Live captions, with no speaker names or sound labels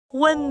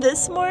When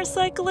this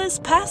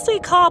motorcyclist passed a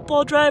cop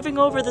while driving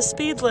over the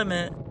speed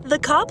limit, the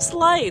cop's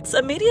lights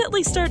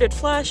immediately started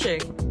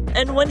flashing,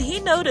 and when he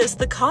noticed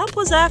the cop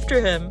was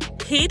after him,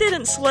 he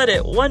didn't sweat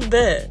it one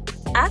bit.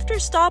 After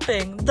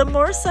stopping, the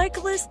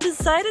motorcyclist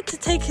decided to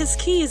take his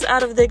keys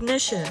out of the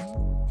ignition.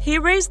 He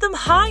raised them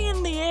high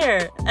in the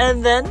air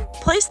and then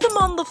placed them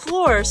on the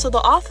floor so the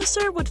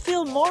officer would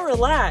feel more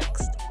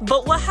relaxed.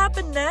 But what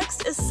happened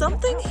next is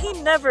something he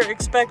never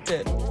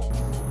expected.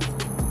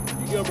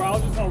 Yo, bro, I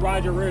was just gonna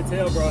ride your rear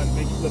tail, bro, and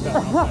make you flip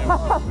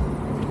out.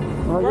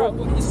 Bro,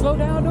 you slow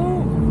down,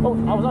 dude. Oh,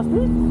 I was on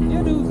speed?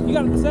 Yeah, dude, you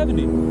got it to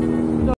 70.